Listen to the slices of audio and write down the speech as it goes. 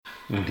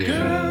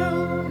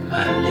Girl,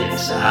 my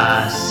lips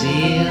are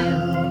sealed.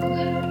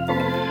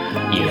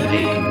 You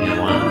make me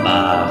want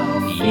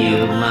barf.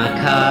 Yield my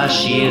car,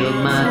 shield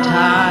my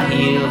tie,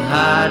 heel,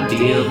 high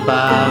deal,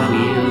 bar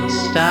wheel,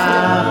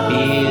 stop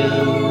you.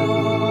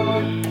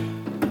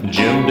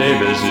 Jim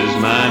Davis is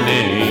my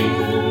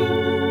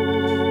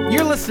name.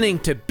 You're listening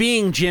to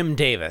Being Jim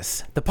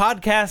Davis, the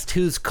podcast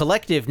whose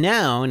collective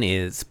noun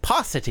is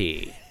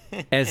paucity,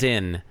 as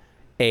in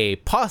a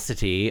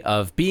paucity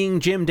of Being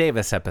Jim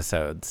Davis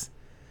episodes.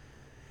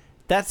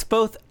 That's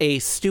both a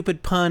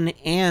stupid pun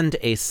and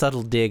a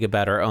subtle dig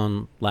about our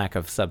own lack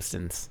of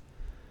substance.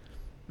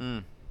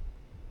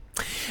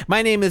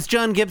 My name is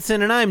John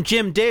Gibson, and I'm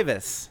Jim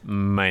Davis.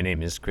 My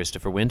name is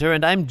Christopher Winter,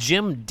 and I'm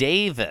Jim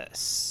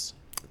Davis.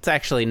 It's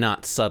actually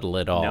not subtle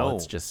at all. No.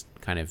 It's just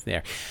kind of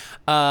there.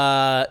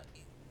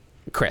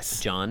 Chris.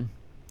 John.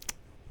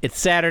 It's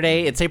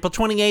Saturday. It's April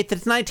 28th.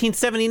 It's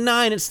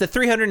 1979. It's the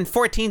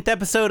 314th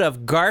episode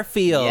of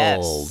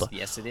Garfield.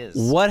 Yes, it is.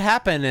 What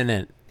happened in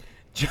it?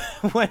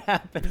 What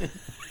happened?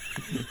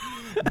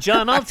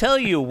 John, I'll tell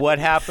you what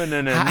happened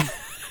in it.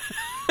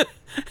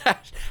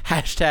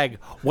 Hashtag,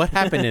 what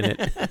happened in it?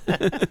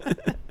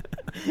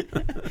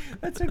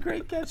 That's a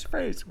great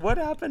catchphrase. What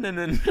happened in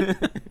it?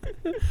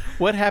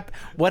 What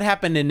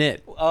happened in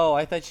it? Oh,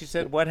 I thought you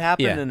said what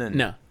happened Yeah, in it.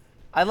 no.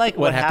 I like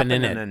what happened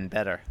in it. it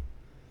better.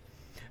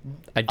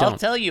 I don't. I'll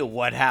tell you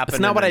what happened.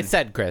 That's not what I in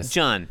said, Chris.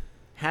 John.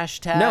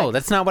 Hashtag. No,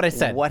 that's not what I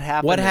said. What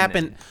happened? What in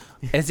happened?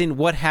 As in,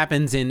 what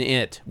happens in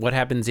it? What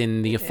happens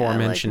in the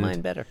aforementioned? I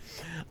like mine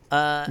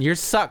better. Yours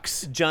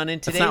sucks. John, in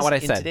today's, not what I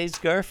said. in today's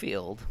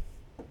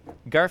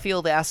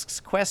Garfield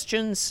asks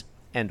questions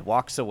and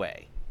walks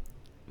away.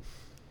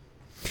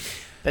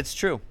 That's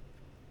true.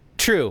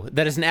 True.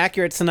 That is an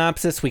accurate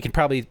synopsis. We could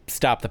probably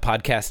stop the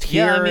podcast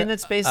here. Yeah, I mean,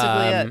 that's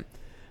basically it.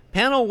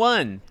 Panel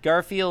 1,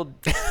 Garfield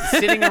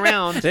sitting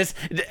around.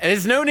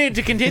 There's no need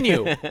to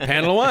continue.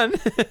 Panel 1.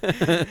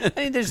 I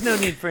mean, there's no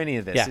need for any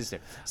of this, Yeah. is there?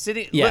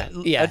 Sitting,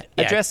 Yeah.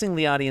 addressing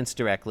the audience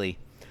directly.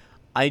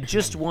 I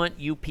just want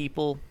you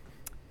people,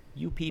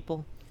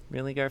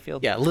 really,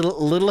 Garfield? Yeah,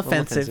 little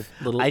offensive.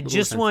 I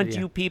just want offensive,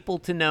 you people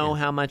to know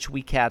how much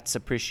we cats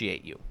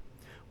appreciate you.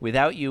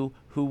 Without you,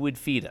 who would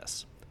feed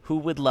us? Who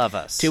would love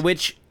us? To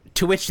which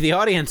the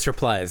audience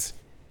replies,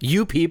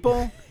 "You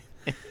people."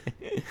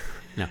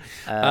 No.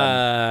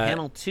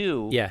 Panel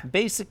 2, yeah.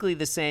 basically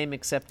the same,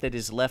 except that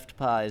his left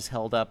paw is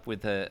held up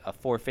with a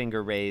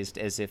forefinger raised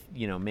as if,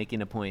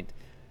 making a point.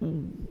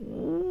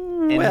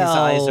 And his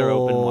eyes are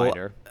open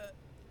wider.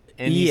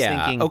 And he's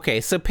thinking,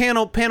 okay, so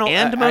panel...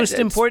 and most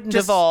important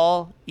just, of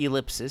all,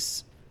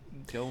 ellipsis.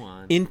 Go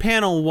on. In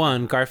panel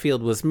 1,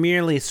 Garfield was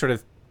merely sort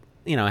of,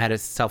 had a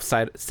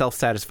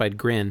self-satisfied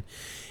grin.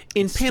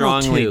 In panel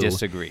 2... Strongly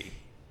disagree.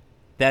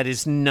 That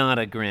is not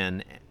a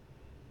grin.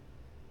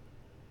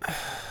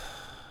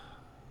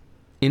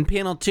 In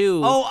panel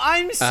 2... Oh,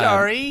 I'm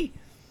sorry.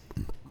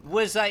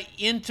 Was I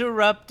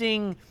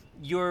interrupting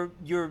your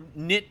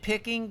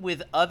nitpicking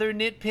with other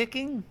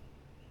nitpicking?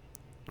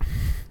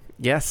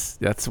 Yes,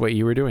 that's what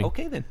you were doing.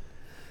 Okay, then.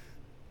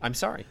 I'm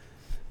sorry.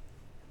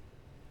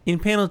 In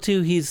panel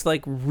 2, he's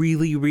like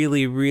really,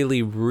 really,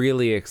 really,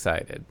 really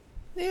excited.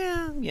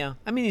 Yeah.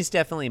 I mean, he's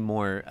definitely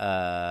more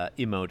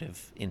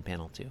emotive in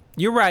panel 2.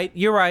 You're right.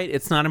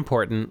 It's not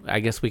important. I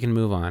guess we can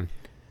move on.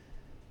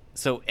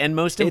 So, and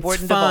most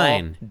important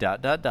fine.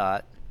 of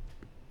all, ...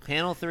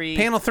 Panel 3.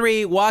 Panel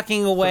 3,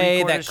 walking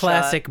away, that Three-quarter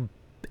classic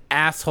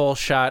asshole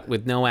shot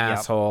with no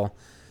asshole.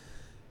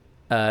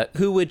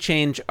 Who would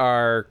change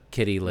our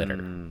kitty litter?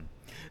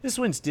 This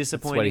one's That's what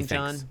disappointing, he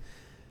John. thinks.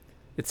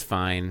 It's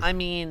fine. I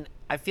mean,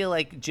 I feel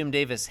like Jim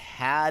Davis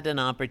had an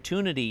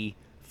opportunity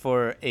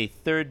for a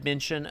third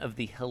mention of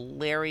the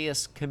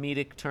hilarious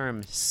comedic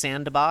term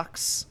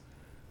sandbox.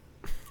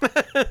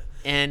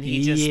 And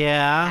he just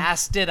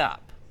passed it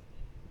up.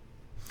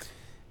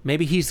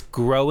 Maybe he's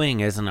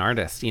growing as an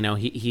artist.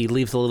 He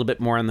leaves a little bit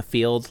more on the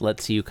field,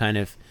 lets you kind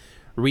of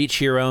reach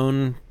your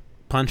own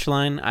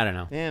punchline. I don't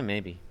know. Yeah,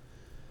 maybe.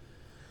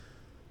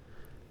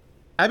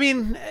 I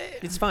mean,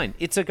 It's fine.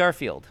 It's a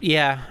Garfield.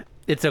 yeah,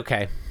 it's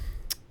okay.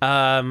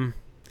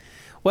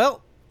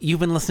 Well, you've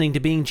been listening to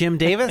Being Jim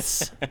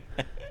Davis.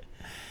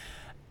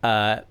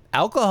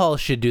 Alcohol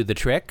should do the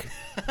trick.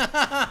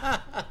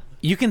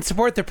 You can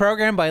support the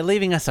program by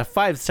leaving us a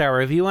 5-star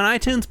review on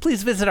iTunes.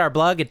 Please visit our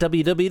blog at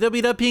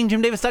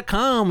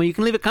www.beingjimdavis.com, where you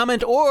can leave a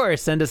comment or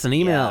send us an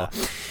email.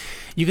 Yeah.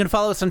 You can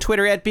follow us on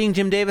Twitter at Being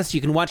Jim Davis.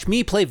 You can watch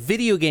me play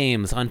video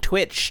games on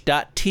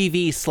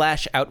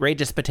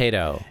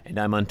twitch.tv/outrageouspotato. And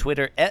I'm on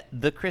Twitter at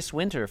the Chris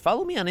Winter.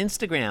 Follow me on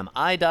Instagram,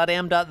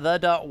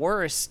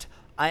 i.am.the.worst.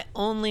 I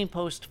only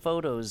post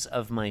photos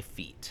of my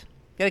feet.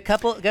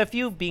 Got a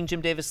few Being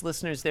Jim Davis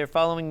listeners there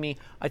following me.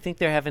 I think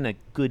they're having a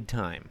good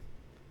time.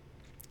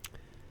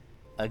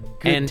 A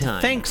good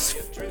time.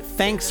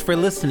 Thanks for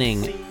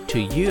listening to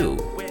you.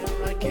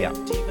 Yeah.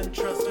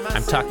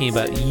 I'm talking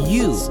about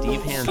you.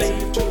 Steve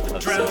Hansen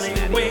of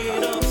Cincinnati.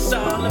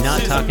 I'm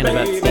not talking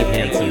about Steve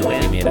Hansen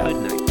that you made up.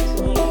 Good night.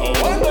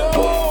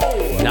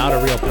 Not a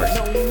real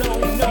person.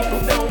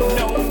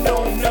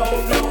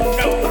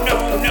 No.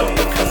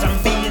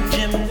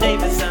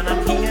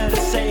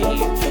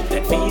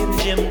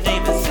 Jim Davis.